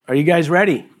Are you guys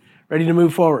ready? Ready to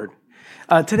move forward?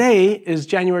 Today is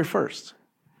January 1st.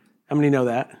 How many know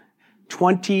that?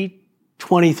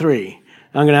 2023.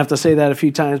 I'm going to have to say that a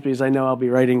few times because I know I'll be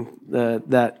writing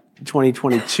that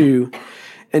 2022.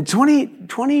 And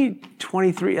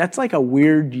 2023, that's like a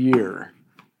weird year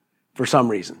for some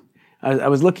reason. I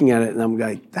was looking at it and I'm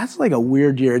like, that's like a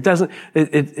weird year. It doesn't,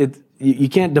 you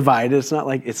can't divide it. It's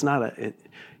not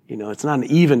an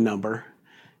even number.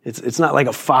 It's not like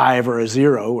a 5 or a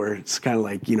 0 where it's kind of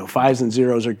like, 5s and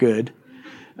 0s are good.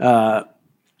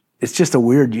 It's just a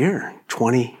weird year,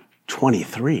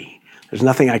 2023. There's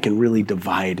nothing I can really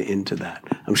divide into that.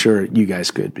 I'm sure you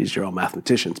guys could because you're all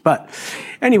mathematicians. But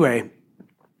anyway,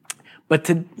 but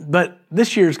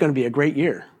this year is going to be a great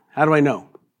year. How do I know?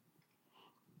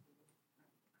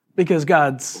 Because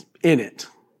God's in it.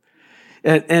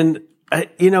 And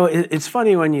it's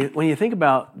funny when you think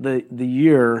about the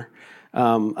year.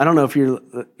 I don't know if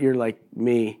you're like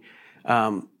me,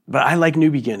 but I like new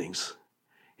beginnings.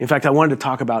 In fact, I wanted to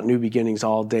talk about new beginnings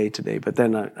all day today, but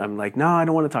then I'm like, no, I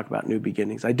don't want to talk about new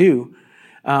beginnings. I do,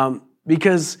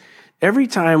 because every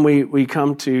time we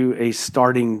come to a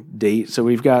starting date, so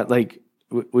we've got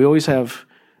we always have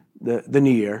the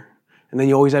New Year, and then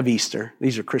you always have Easter.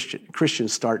 These are Christian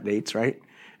start dates, right?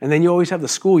 And then you always have the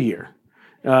school year.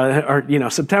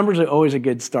 September's always a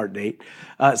good start date.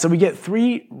 So we get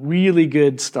 3 really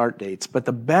good start dates, but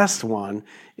the best one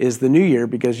is the New Year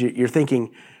because you're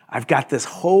thinking, I've got this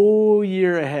whole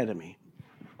year ahead of me.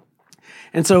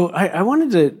 And so I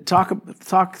wanted to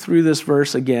talk through this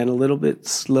verse again a little bit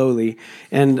slowly,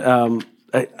 and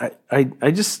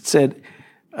I just said,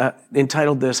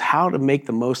 entitled this, How to Make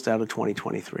the Most Out of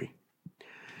 2023.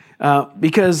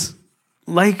 Because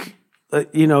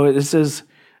it says,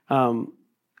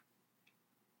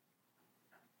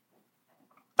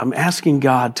 I'm asking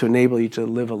God to enable you to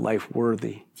live a life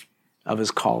worthy of his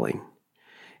calling.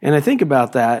 And I think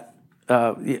about that.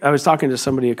 I was talking to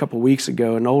somebody a couple weeks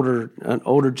ago, an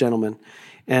older gentleman,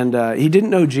 and he didn't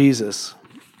know Jesus.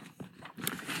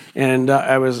 And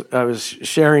I was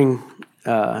sharing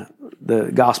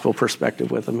the gospel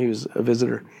perspective with him. He was a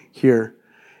visitor here,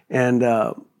 and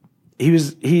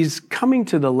he's coming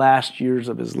to the last years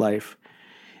of his life.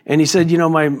 And he said,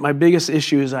 my biggest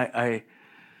issue is I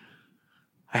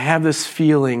have this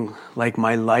feeling like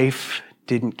my life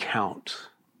didn't count.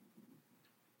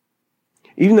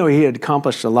 Even though he had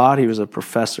accomplished a lot, he was a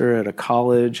professor at a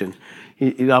college, and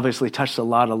he obviously touched a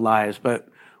lot of lives. But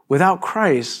without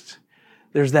Christ,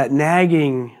 there's that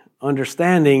nagging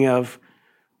understanding of,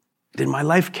 did my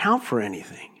life count for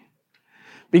anything?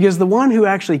 Because the one who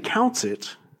actually counts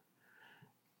it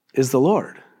is the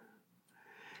Lord.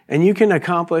 And you can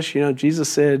accomplish, Jesus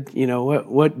said,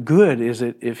 what good is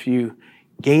it if you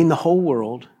gain the whole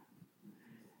world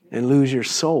and lose your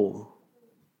soul?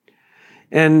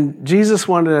 And Jesus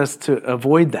wanted us to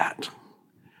avoid that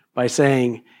by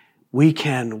saying we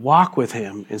can walk with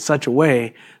him in such a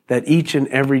way that each and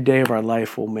every day of our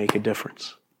life will make a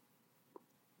difference.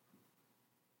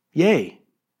 Yay.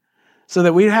 So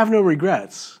that we have no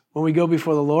regrets when we go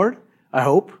before the Lord, I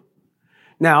hope.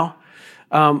 Now,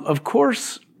 of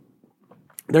course,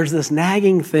 there's this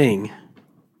nagging thing,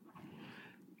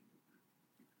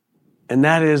 and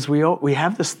that is we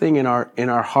have this thing in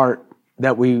our heart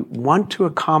that we want to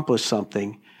accomplish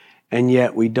something, and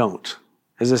yet we don't.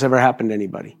 Has this ever happened to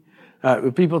anybody?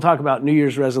 People talk about New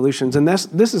Year's resolutions, and this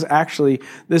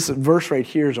verse right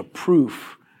here is a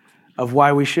proof of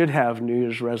why we should have New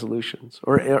Year's resolutions,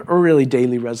 or really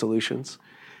daily resolutions.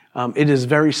 It is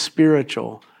very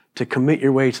spiritual to commit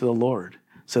your way to the Lord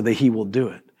so that he will do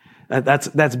it.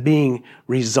 That's being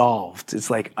resolved. It's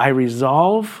like, I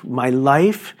resolve my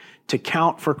life to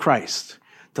count for Christ,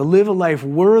 to live a life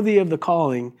worthy of the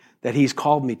calling that he's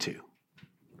called me to.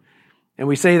 And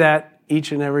we say that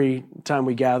each and every time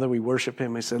we gather, we worship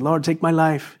him. We say, Lord, take my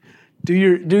life. Do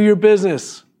your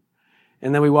business.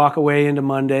 And then we walk away into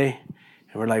Monday,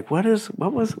 and we're like, what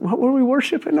were we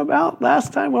worshiping about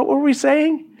last time? What were we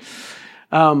saying?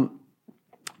 And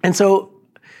so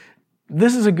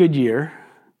this is a good year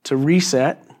to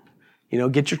reset,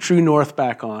 get your true north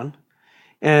back on.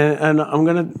 And I'm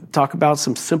going to talk about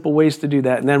some simple ways to do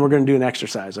that, and then we're going to do an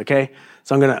exercise, okay?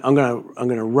 So I'm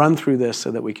going to run through this so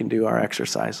that we can do our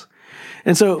exercise.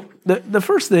 And so the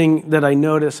first thing that I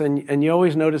notice, and you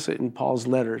always notice it in Paul's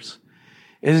letters,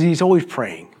 is he's always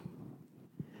praying.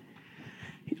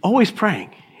 Always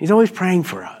praying. He's always praying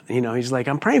for us. He's like,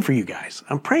 I'm praying for you guys.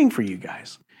 I'm praying for you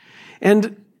guys.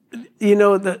 And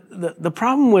the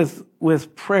problem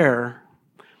with prayer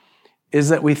is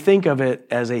that we think of it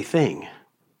as a thing.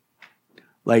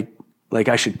 Like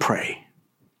I should pray.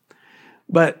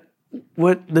 But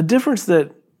what the difference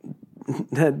that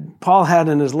Paul had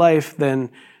in his life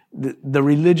than the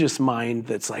religious mind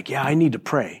that's like, yeah, I need to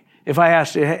pray. If I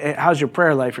asked you, hey, how's your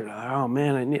prayer life? You're like, oh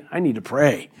man, I need to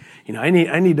pray. I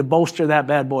need to bolster that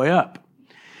bad boy up.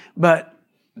 But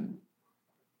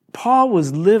Paul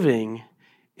was living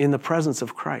in the presence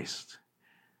of Christ.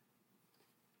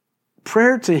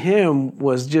 Prayer to him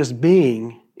was just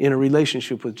being in a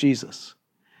relationship with Jesus.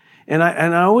 And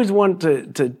I always want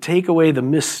to take away the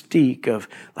mystique of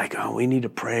like, oh, we need to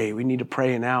pray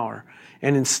an hour.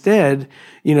 And instead,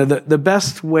 the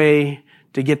best way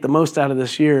to get the most out of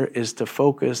this year is to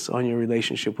focus on your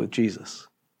relationship with Jesus.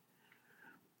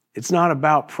 It's not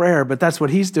about prayer, but that's what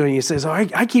he's doing. He says, oh,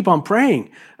 I keep on praying,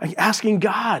 asking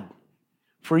God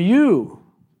for you.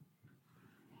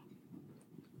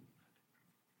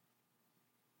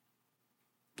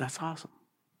 That's awesome.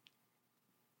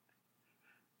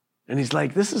 And he's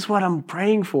like, this is what I'm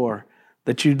praying for,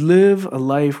 that you'd live a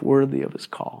life worthy of his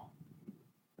call.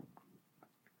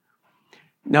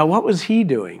 Now, what was he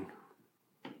doing?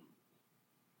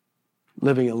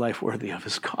 Living a life worthy of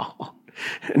his call.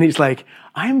 And he's like,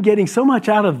 I'm getting so much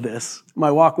out of this,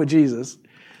 my walk with Jesus.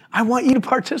 I want you to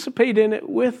participate in it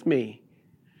with me.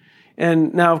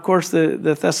 And now, of course, the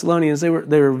Thessalonians, they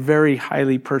were very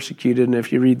highly persecuted. And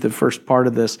if you read the first part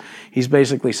of this, he's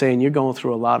basically saying, you're going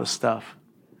through a lot of stuff.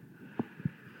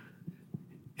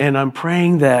 And I'm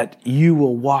praying that you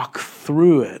will walk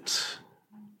through it,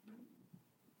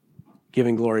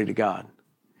 giving glory to God.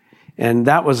 And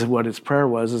that was what his prayer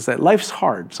was, is that life's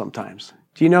hard sometimes.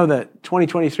 Do you know that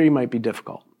 2023 might be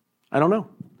difficult? I don't know.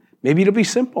 Maybe it'll be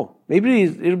simple. Maybe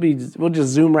we'll just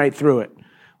zoom right through it.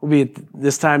 We'll be at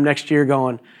this time next year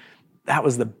going, that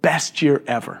was the best year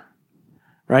ever,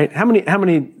 right? How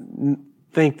many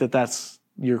think that that's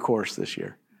your course this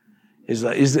year?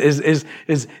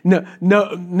 No.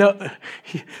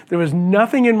 There was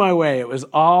nothing in my way. It was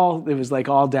like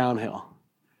all downhill.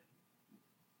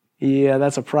 Yeah,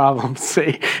 that's a problem.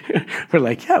 See, we're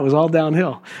like, yeah, it was all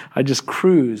downhill. I just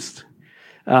cruised.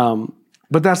 But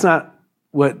that's not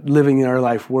what living our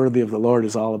life worthy of the Lord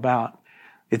is all about.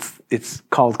 It's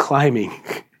called climbing.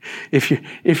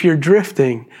 If you're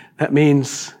drifting, that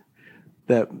means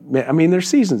there's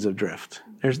seasons of drift.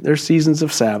 There's seasons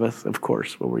of Sabbath, of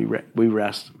course, where we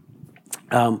rest.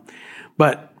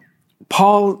 But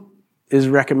Paul is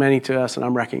recommending to us, and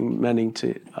I'm recommending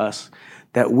to us,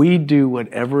 that we do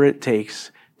whatever it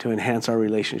takes to enhance our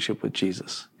relationship with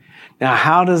Jesus. Now,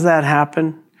 how does that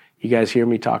happen? You guys hear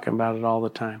me talking about it all the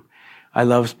time. I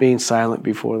love being silent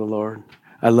before the Lord.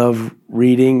 I love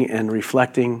reading and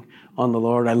reflecting on the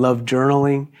Lord. I love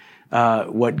journaling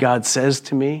what God says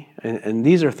to me. And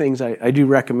these are things I do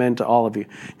recommend to all of you.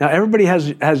 Now, everybody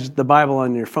has the Bible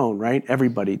on your phone, right?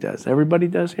 Everybody does. Everybody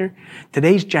does here?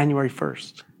 Today's January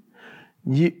 1st.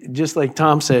 Just like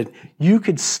Tom said, you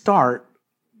could start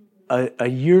a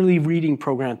yearly reading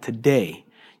program today.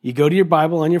 You go to your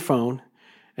Bible on your phone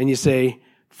and you say,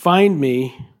 find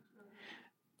me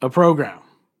a program.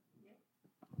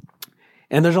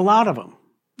 And there's a lot of them.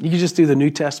 You can just do the New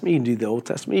Testament. You can do the Old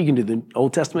Testament. You can do the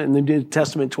Old Testament and the New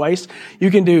Testament twice.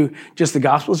 You can do just the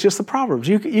Gospels, just the Proverbs.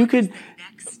 You could.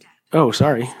 Oh,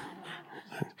 sorry.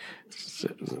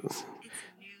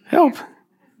 Help.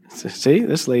 See,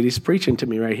 this lady's preaching to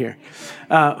me right here.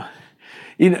 I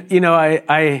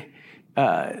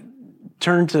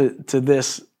turn to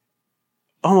this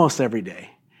almost every day.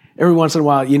 Every once in a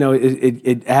while,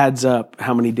 it adds up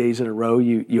how many days in a row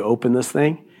you open this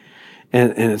thing.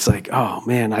 And it's like, oh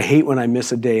man, I hate when I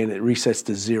miss a day and it resets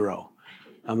to 0.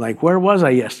 I'm like, where was I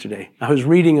yesterday? I wasn't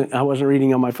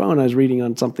reading on my phone. I was reading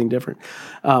on something different.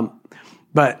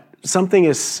 But something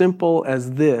as simple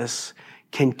as this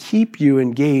can keep you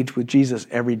engaged with Jesus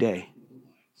every day,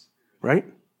 right?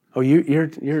 Oh,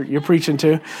 you're preaching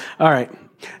too? All right.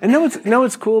 And know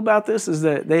what's cool about this is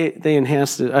that they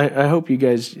enhanced it. I hope you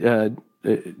guys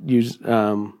use.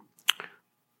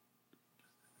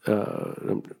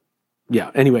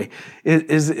 Anyway,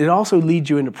 it also leads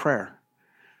you into prayer.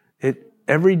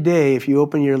 Every day, if you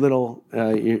open your little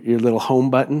home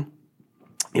button,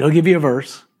 it'll give you a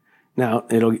verse. Now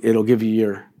it'll give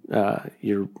you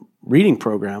your reading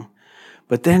program,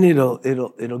 but then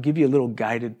it'll give you a little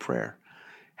guided prayer.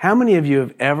 How many of you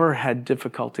have ever had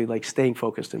difficulty like staying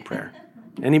focused in prayer?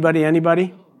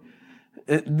 Anybody?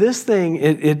 This thing,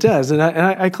 it does, and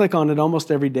I click on it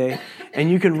almost every day, and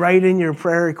you can write in your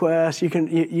prayer requests, you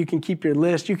can keep your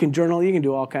list, you can journal, you can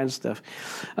do all kinds of stuff.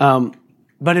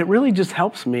 But it really just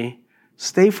helps me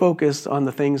stay focused on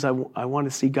the things I want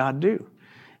to see God do.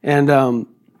 And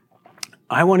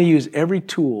I want to use every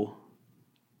tool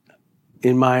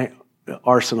in my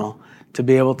arsenal to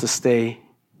be able to stay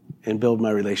and build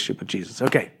my relationship with Jesus.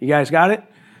 Okay, you guys got it?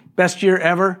 Best year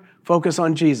ever, focus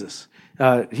on Jesus.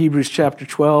 Hebrews chapter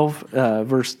 12,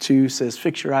 verse 2 says,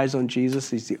 fix your eyes on Jesus.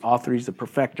 He's the author, he's the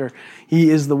perfecter. He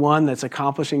is the one that's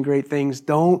accomplishing great things.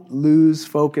 Don't lose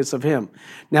focus of him.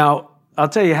 Now, I'll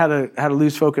tell you how to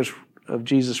lose focus of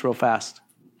Jesus real fast.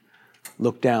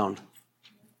 Look down.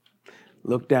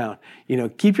 Look down.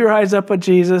 Keep your eyes up at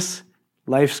Jesus.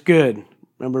 Life's good.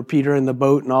 Remember Peter in the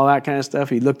boat and all that kind of stuff?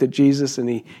 He looked at Jesus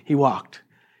and he walked.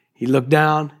 He looked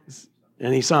down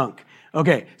and he sunk.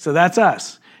 Okay, so that's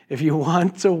us. If you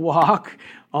want to walk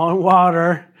on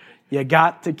water, you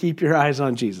got to keep your eyes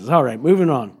on Jesus. All right, moving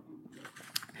on.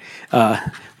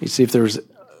 Let me see if there was...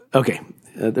 Okay,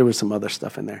 there was some other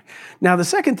stuff in there. Now, the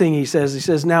second thing he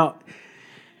says, now,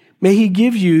 may he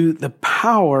give you the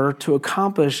power to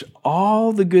accomplish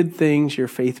all the good things your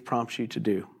faith prompts you to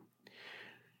do.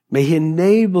 May he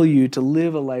enable you to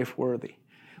live a life worthy.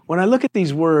 When I look at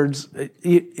these words,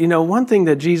 one thing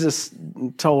that Jesus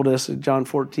told us in John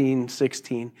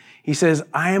 14:16, he says,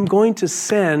 I am going to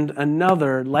send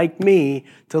another like me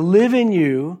to live in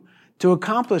you to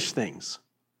accomplish things.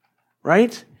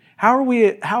 Right? How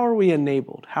are we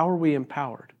enabled? How are we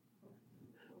empowered?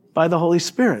 By the Holy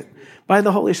Spirit. By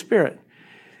the Holy Spirit.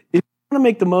 If you want to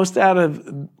make the most out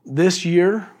of this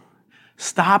year,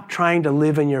 stop trying to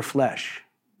live in your flesh.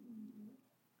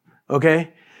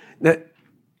 Okay?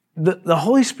 The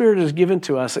Holy Spirit is given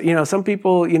to us. Some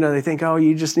people, they think, oh,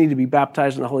 you just need to be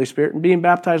baptized in the Holy Spirit. And being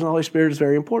baptized in the Holy Spirit is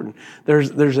very important.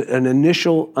 There's an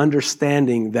initial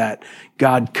understanding that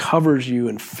God covers you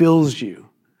and fills you.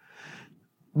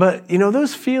 But,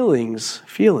 those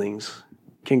feelings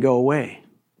can go away.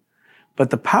 But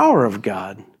the power of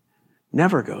God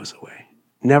never goes away,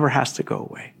 never has to go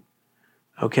away.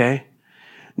 Okay?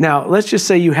 Now, let's just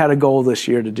say you had a goal this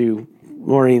year to do.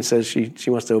 Maureen says she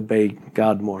wants to obey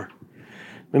God more.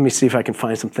 Let me see if I can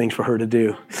find some things for her to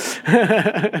do.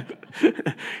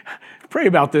 Pray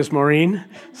about this, Maureen.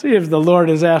 See if the Lord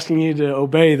is asking you to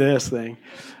obey this thing.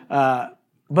 But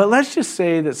let's just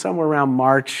say that somewhere around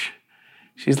March,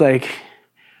 she's like,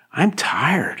 I'm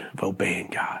tired of obeying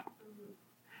God.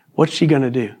 What's she going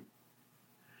to do?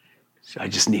 I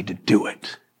just need to do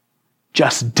it.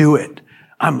 Just do it.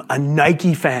 I'm a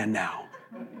Nike fan now.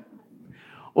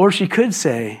 Or she could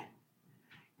say,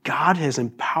 God has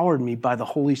empowered me by the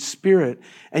Holy Spirit,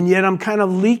 and yet I'm kind of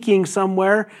leaking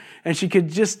somewhere, and she could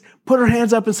just put her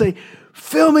hands up and say,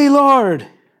 fill me, Lord.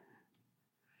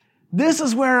 This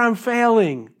is where I'm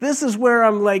failing. This is where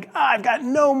I'm like, I've got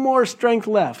no more strength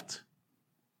left.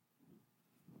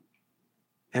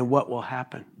 And what will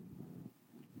happen?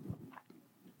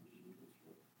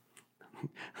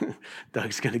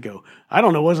 Doug's going to go, I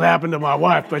don't know what's happened to my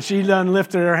wife, but she done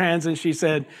lifted her hands and she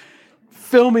said,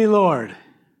 fill me, Lord.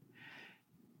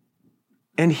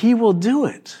 And he will do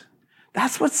it.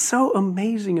 That's what's so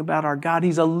amazing about our God.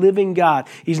 He's a living God.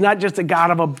 He's not just a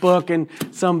God of a book and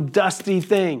some dusty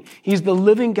thing. He's the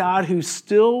living God who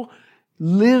still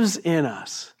lives in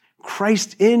us.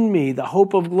 Christ in me, the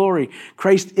hope of glory.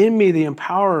 Christ in me, the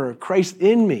empowerer. Christ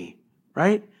in me,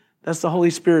 right? That's the Holy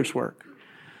Spirit's work.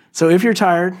 So if you're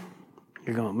tired,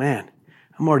 you're going, man,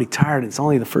 I'm already tired. It's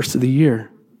only the first of the year.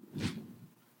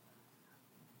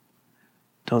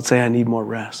 Don't say I need more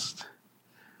rest.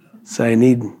 Say I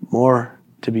need more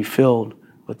to be filled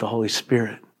with the Holy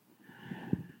Spirit.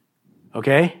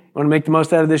 Okay? Want to make the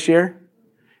most out of this year?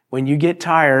 When you get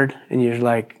tired and you're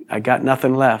like, I got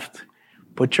nothing left,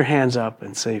 put your hands up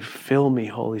and say, fill me,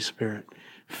 Holy Spirit.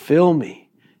 Fill me.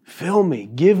 Fill me.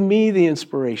 Give me the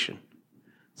inspiration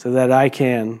so that I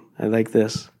like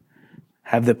this,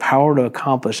 have the power to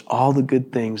accomplish all the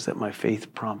good things that my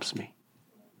faith prompts me.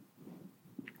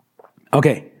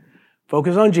 Okay.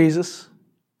 Focus on Jesus.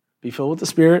 Be filled with the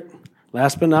Spirit.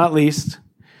 Last but not least,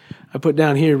 I put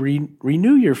down here,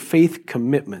 renew your faith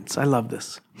commitments. I love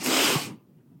this.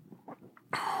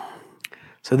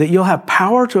 So that you'll have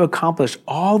power to accomplish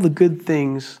all the good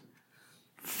things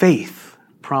faith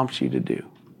prompts you to do.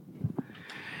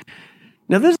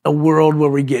 Now, this is a world where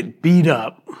we get beat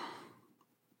up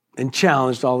and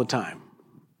challenged all the time.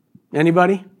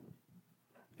 Anybody?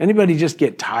 Anybody just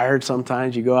get tired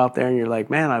sometimes? You go out there and you're like,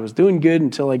 man, I was doing good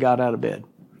until I got out of bed.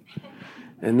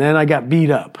 And then I got beat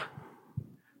up.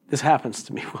 This happens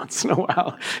to me once in a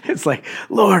while. It's like,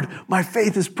 Lord, my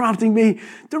faith is prompting me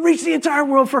to reach the entire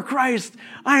world for Christ.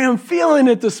 I am feeling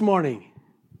it this morning.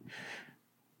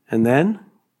 And then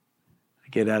I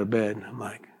get out of bed and I'm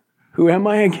like, who am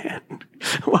I again?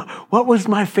 What was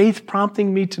my faith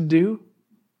prompting me to do?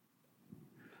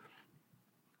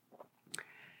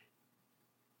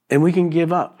 And we can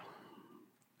give up.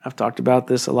 I've talked about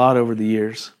this a lot over the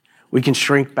years. We can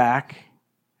shrink back.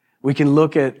 We can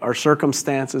look at our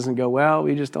circumstances and go, well,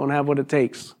 we just don't have what it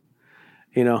takes.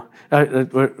 You know,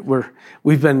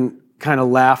 we've been kind of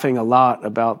laughing a lot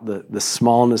about the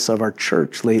smallness of our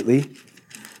church lately.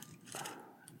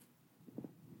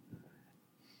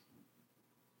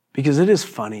 Because it is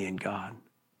funny in God.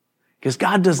 Because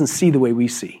God doesn't see the way we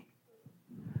see.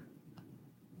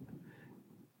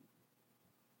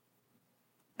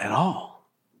 At all.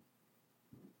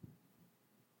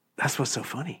 That's what's so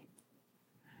funny.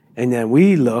 And then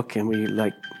we look and we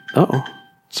like, uh-oh,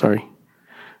 sorry.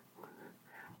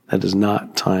 That is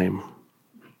not time.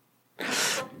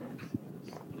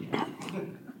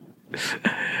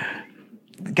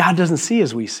 God doesn't see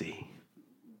as we see.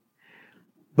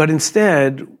 But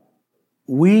instead,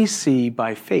 we see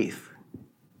by faith.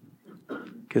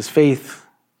 Because faith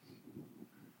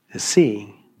is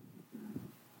seeing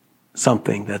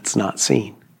something that's not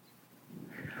seen.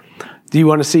 Do you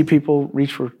want to see people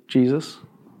reach for Jesus?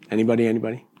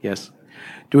 Anybody? Yes.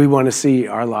 Do we want to see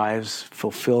our lives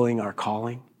fulfilling our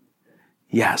calling?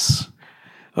 Yes.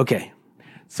 Okay.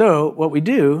 So what we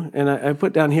do, and I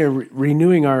put down here,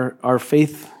 renewing our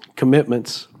faith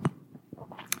commitments.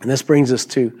 And this brings us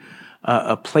to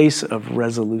a place of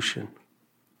resolution.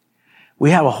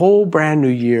 We have a whole brand new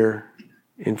year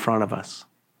in front of us.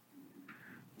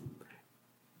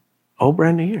 A whole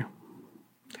brand new year.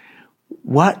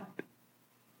 What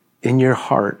in your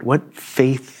heart, what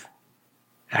faith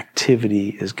activity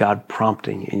is God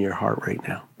prompting in your heart right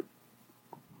now?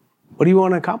 What do you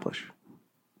want to accomplish?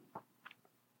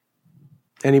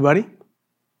 Anybody? Do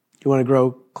you want to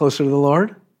grow closer to the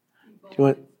Lord?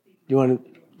 Do you want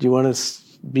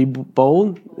to be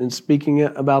bold in speaking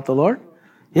about the Lord?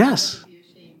 Yes.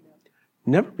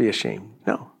 Never be ashamed.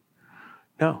 No.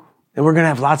 And we're going to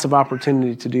have lots of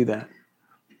opportunity to do that.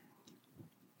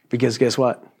 Because guess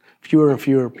what? Fewer and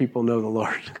fewer people know the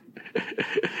Lord.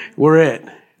 We're it.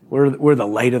 We're the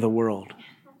light of the world.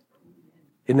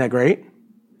 Isn't that great?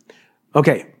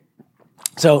 Okay.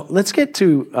 So let's get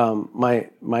to my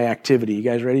activity. You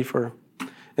guys ready for?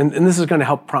 And this is going to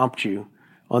help prompt you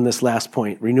on this last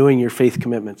point, renewing your faith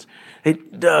commitments. Hey,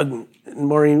 Doug and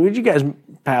Maureen, would you guys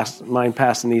mind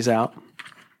passing these out?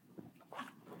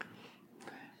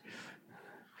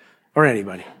 Or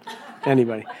anybody.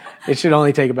 It should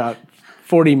only take about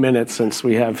 40 minutes since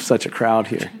we have such a crowd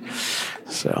here.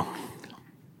 So,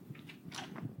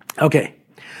 okay.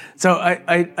 So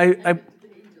I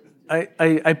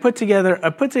put together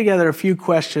a few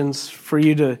questions for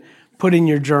you to put in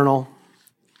your journal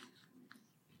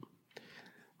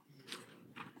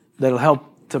that'll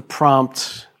help to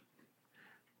prompt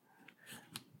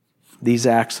these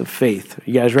acts of faith. Are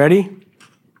you guys ready?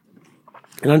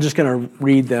 And I'm just going to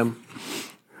read them.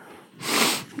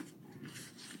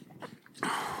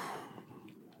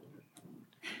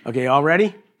 Okay, all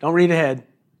ready? Don't read ahead.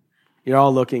 You're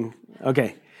all looking.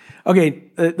 Okay,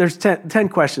 there's 10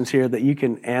 questions here that you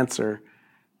can answer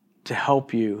to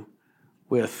help you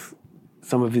with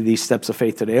some of these steps of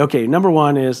faith today. Okay, number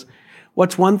one is,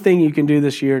 what's one thing you can do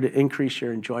this year to increase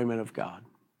your enjoyment of God?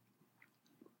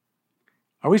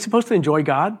 Are we supposed to enjoy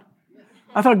God?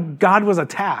 I thought God was a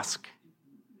task.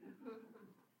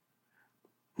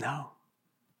 No.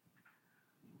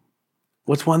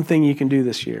 What's one thing you can do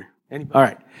this year? Anybody? All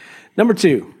right. Number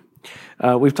two,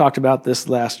 we've talked about this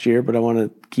last year, but I want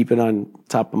to keep it on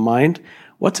top of mind.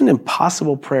 What's an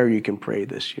impossible prayer you can pray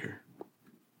this year?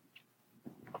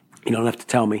 You don't have to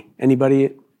tell me.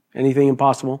 Anybody? Anything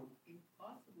impossible?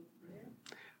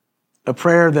 A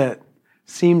prayer that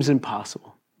seems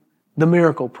impossible. The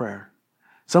miracle prayer.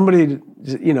 Somebody,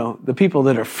 the people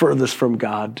that are furthest from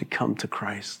God to come to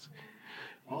Christ.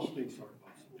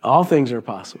 All things are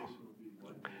possible.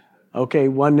 Okay,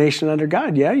 one nation under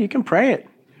God. Yeah, you can pray it.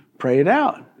 Pray it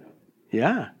out.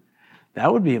 Yeah,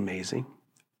 that would be amazing.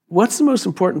 What's the most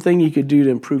important thing you could do to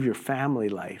improve your family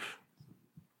life?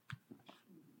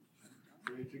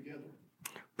 Pray together.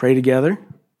 Pray together?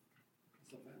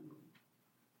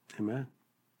 Amen.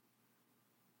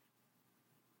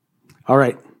 All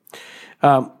right.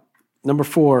 Number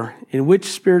 4, in which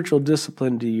spiritual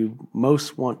discipline do you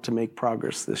most want to make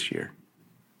progress this year?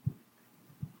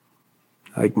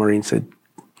 Like Maureen said,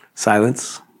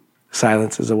 silence.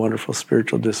 Silence is a wonderful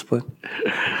spiritual discipline.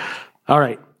 All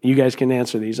right, you guys can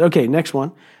answer these. Okay, next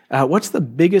one. What's the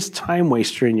biggest time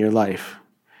waster in your life?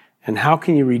 And how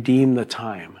can you redeem the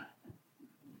time?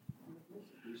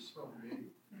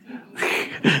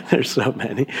 There's so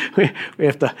many. We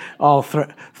have to all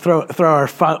throw our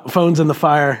phones in the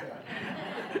fire.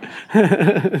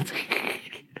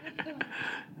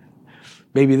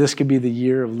 Maybe this could be the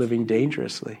year of living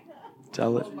dangerously.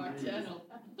 Tell it.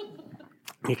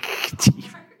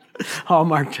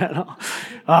 Hallmark Channel.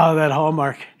 Oh, that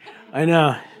Hallmark. I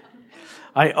know.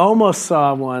 I almost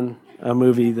saw a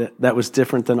movie that was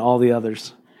different than all the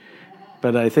others,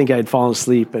 but I think I had fallen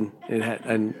asleep and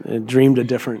it dreamed a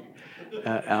different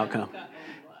outcome.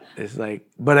 It's like,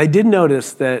 but I did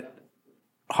notice that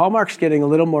Hallmark's getting a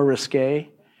little more risque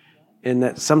in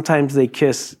that sometimes they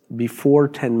kiss before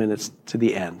 10 minutes to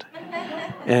the end.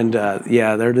 And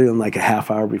they're doing like a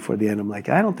half hour before the end. I'm like,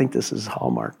 I don't think this is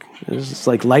Hallmark. This is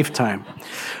like Lifetime.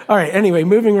 All right, anyway,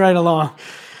 moving right along.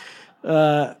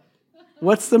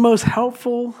 What's the most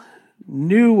helpful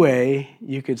new way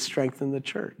you could strengthen the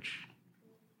church?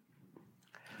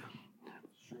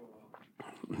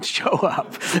 Show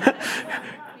up.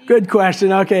 Good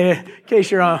question. Okay, in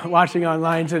case you're watching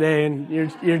online today and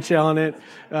you're chilling it,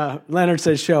 Leonard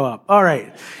says show up. All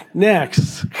right,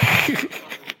 next.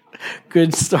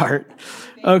 Good start.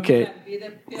 Okay. Be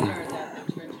the pillar that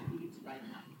the church needs right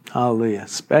now. Hallelujah,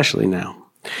 especially now.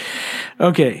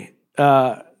 Okay,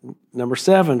 number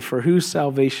 7, for whose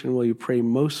salvation will you pray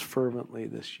most fervently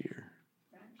this year?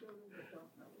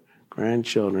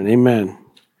 Grandchildren, amen.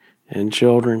 And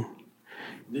children.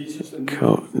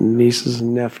 Nieces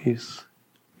and nephews.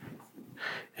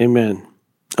 Amen.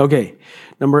 Okay,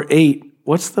 number 8,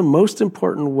 what's the most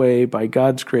important way by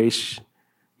God's grace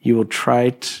you will try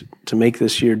to make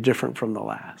this year different from the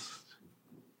last?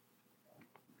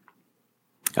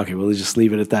 Okay, we'll just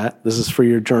leave it at that. This is for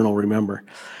your journal, remember.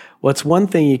 What's one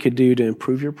thing you could do to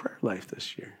improve your prayer life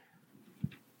this year?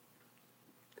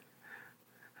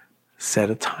 Set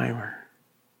a timer.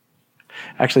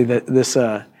 Actually,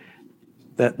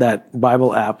 that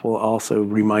Bible app will also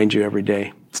remind you every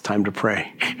day it's time to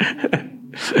pray,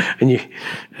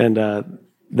 and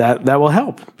that will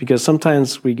help because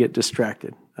sometimes we get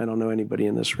distracted. I don't know anybody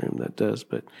in this room that does,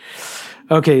 but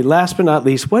okay. Last but not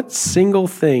least, what single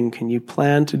thing can you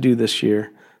plan to do this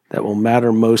year that will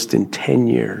matter most in 10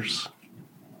 years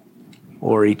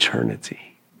or eternity?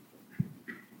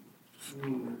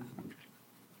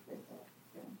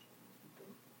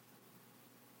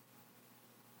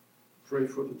 Pray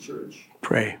for the church.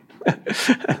 Pray.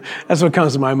 That's what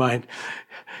comes to my mind.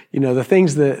 You know, the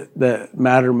things that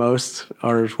matter most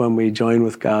are when we join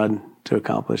with God to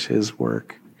accomplish His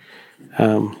work.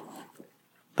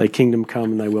 Thy kingdom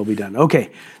come and thy will be done.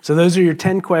 Okay, so those are your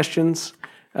 10 questions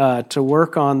to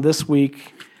work on this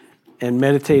week and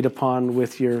meditate upon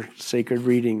with your sacred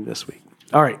reading this week.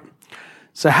 All right,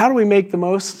 so how do we make the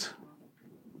most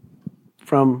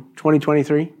from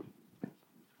 2023?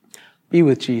 Be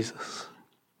with Jesus.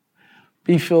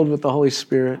 Be filled with the Holy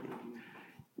Spirit.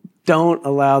 Don't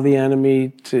allow the enemy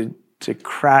to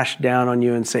crash down on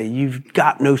you and say, you've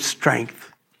got no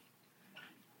strength.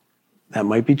 That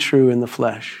might be true in the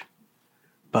flesh,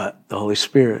 but the Holy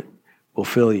Spirit will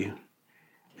fill you.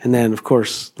 And then, of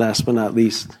course, last but not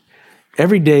least,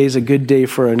 every day is a good day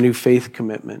for a new faith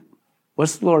commitment.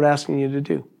 What's the Lord asking you to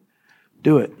do?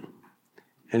 Do it.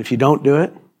 And if you don't do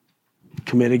it,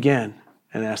 commit again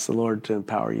and ask the Lord to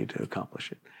empower you to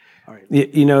accomplish it. All right.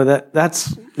 You know,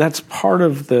 that's part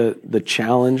of the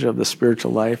challenge of the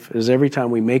spiritual life is every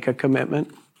time we make a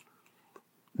commitment,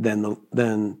 then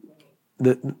the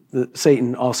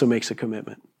Satan also makes a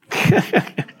commitment.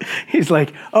 He's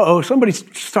like, somebody's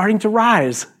starting to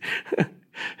rise.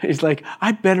 He's like,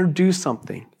 I better do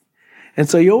something. And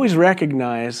so you always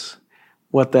recognize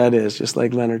what that is, just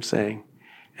like Leonard's saying,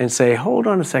 and say, hold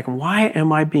on a second, why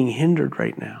am I being hindered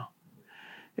right now?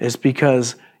 It's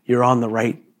because you're on the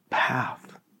right path.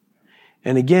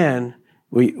 And again,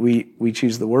 we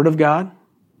choose the Word of God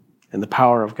and the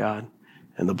power of God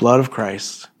and the blood of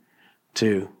Christ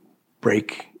to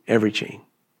break every chain.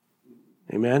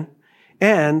 Amen?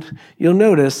 And you'll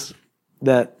notice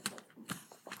that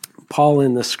Paul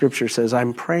in the scripture says,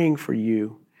 I'm praying for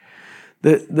you.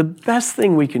 The best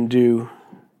thing we can do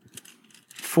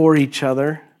for each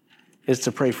other is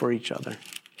to pray for each other.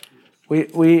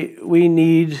 We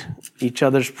need each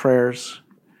other's prayers.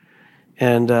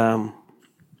 And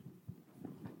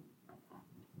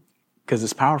because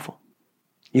it's powerful.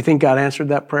 You think God answered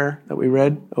that prayer that we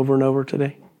read over and over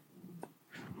today?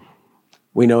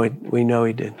 We know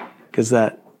He did, because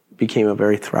that became a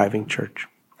very thriving church.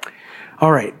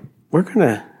 All right,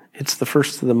 it's the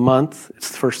first of the month,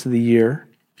 it's the first of the year.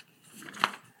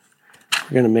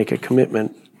 We're going to make a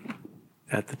commitment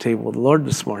at the table of the Lord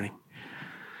this morning.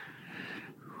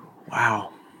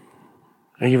 Wow.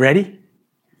 Are you ready?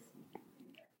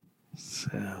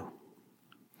 So,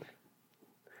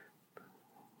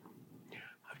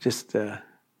 I've just,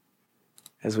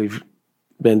 as we've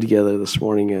been together this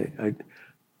morning, I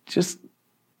just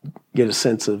get a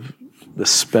sense of the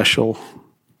special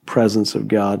presence of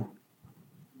God.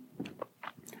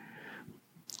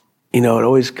 It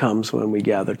always comes when we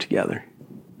gather together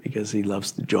because he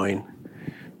loves to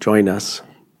join us.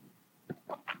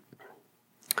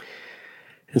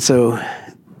 And so,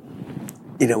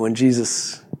 when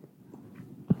Jesus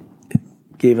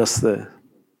gave us the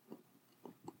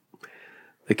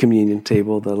communion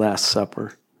table, the Last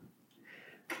Supper,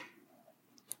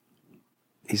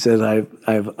 he said,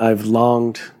 I've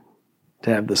longed to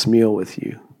have this meal with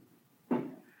you.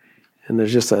 And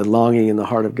there's just a longing in the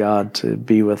heart of God to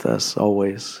be with us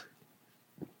always.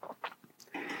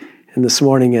 And this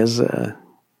morning, as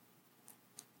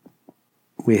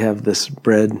we have this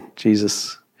bread,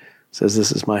 Jesus says,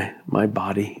 this is my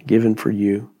body given for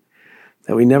you,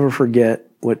 that we never forget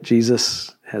what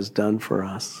Jesus has done for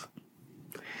us.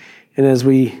 And as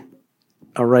we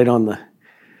are right on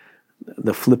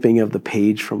the flipping of the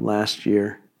page from last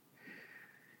year,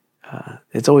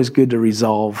 it's always good to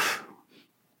resolve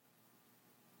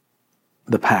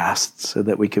the past so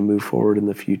that we can move forward in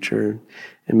the future.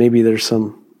 And maybe there's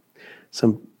some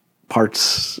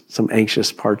parts, some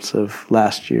anxious parts of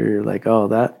last year. You're like, oh,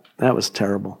 that was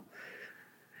terrible.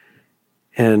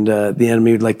 And the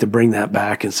enemy would like to bring that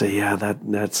back and say, yeah,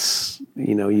 that's,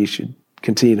 you should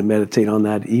continue to meditate on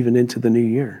that even into the new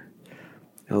year.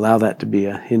 And allow that to be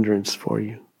a hindrance for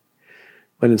you.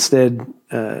 But instead,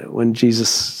 when Jesus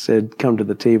said, come to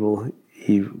the table,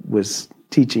 he was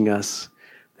teaching us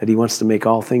that he wants to make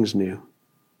all things new.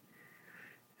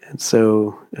 And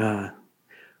so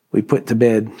we put to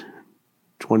bed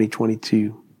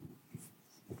 2022,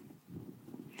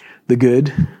 the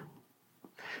good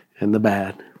and the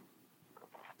bad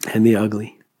and the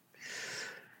ugly.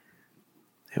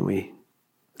 And we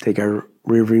take our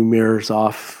rearview mirrors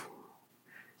off,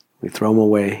 we throw them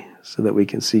away so that we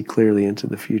can see clearly into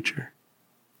the future.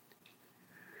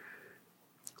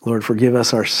 Lord, forgive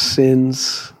us our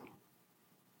sins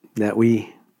that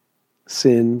we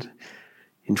sinned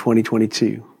in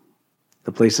 2022,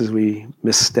 the places we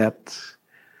misstepped,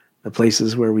 the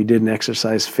places where we didn't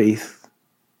exercise faith,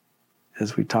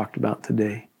 as we talked about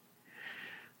today.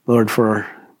 Lord, for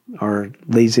our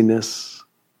laziness,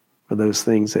 for those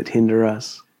things that hinder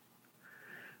us.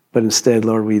 But instead,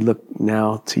 Lord, we look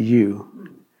now to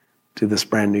you, to this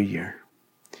brand new year.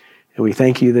 And we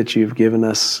thank you that you've given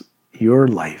us your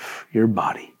life, your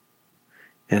body,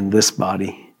 and this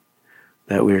body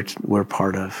that we're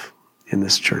part of in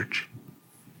this church.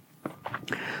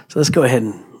 So let's go ahead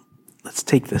and let's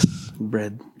take this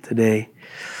bread today.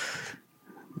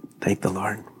 Thank the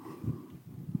Lord.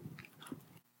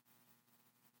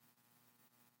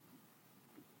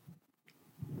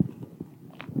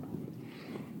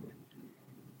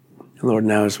 And Lord,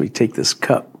 now as we take this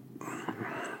cup,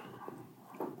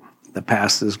 the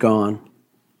past is gone.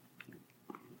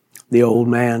 The old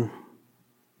man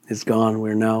is gone.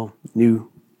 We're now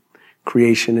new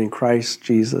creation in Christ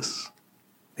Jesus.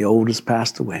 The old has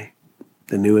passed away.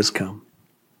 The new has come.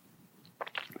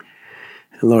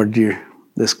 And Lord,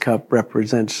 this cup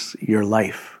represents your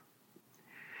life.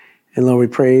 And Lord, we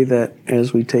pray that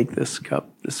as we take this cup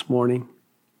this morning,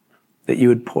 that you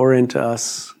would pour into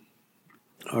us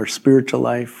our spiritual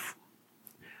life,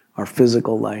 our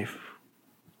physical life,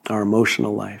 our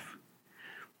emotional life,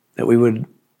 that we would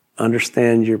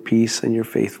understand your peace and your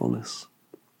faithfulness,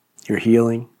 your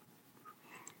healing,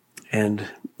 and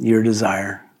your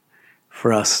desire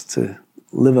for us to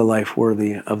live a life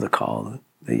worthy of the call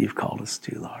that you've called us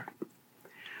to, Lord.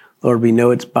 Lord, we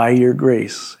know it's by your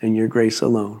grace and your grace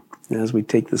alone. And as we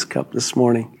take this cup this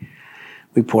morning,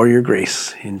 we pour your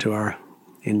grace into our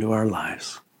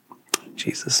lives. In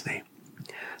Jesus' name.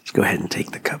 Let's go ahead and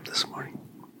take the cup this morning.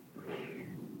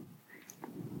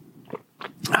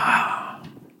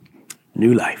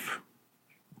 New life.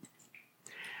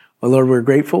 Well, Lord, we're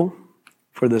grateful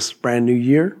for this brand new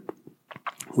year.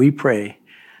 We pray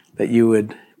that you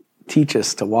would teach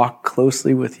us to walk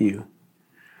closely with you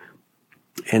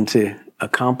and to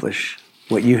accomplish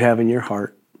what you have in your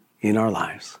heart in our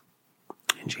lives.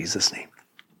 In Jesus' name.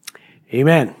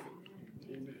 Amen.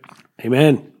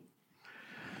 Amen.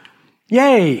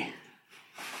 Yay.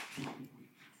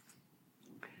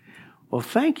 Well,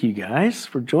 thank you guys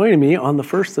for joining me on the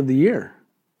first of the year.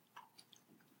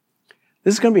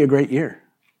 This is going to be a great year,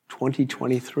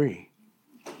 2023.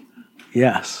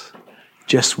 Yes,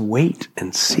 just wait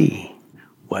and see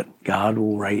what God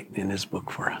will write in his book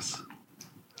for us.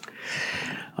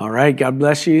 All right, God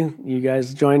bless you. You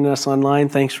guys joining us online,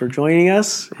 thanks for joining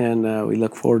us, and we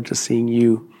look forward to seeing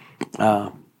you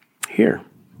here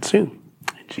soon.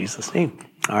 In Jesus' name.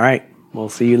 All right. We'll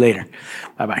see you later.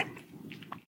 Bye-bye.